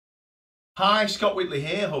Hi, Scott Whitley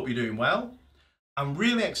here, hope you're doing well. I'm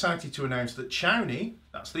really excited to announce that Chowny,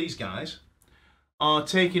 that's these guys, are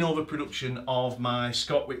taking over production of my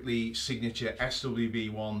Scott Whitley signature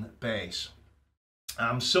SWB-1 bass.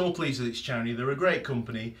 I'm so pleased that it's Chowny. They're a great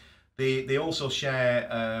company. They also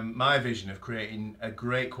share my vision of creating a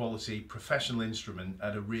great quality professional instrument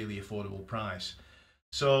at a really affordable price.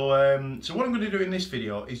 So what I'm going to do in this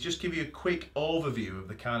video is just give you a quick overview of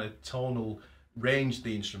the kind of tonal range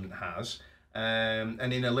the instrument has,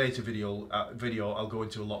 and in a later video I'll go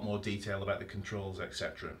into a lot more detail about the controls,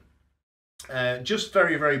 etc. Just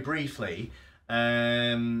very briefly,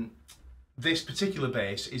 this particular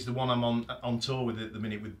bass is the one I'm on tour with at the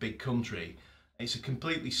minute with Big Country. It's a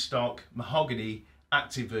completely stock mahogany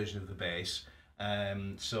active version of the bass,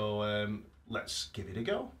 so let's give it a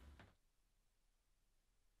go.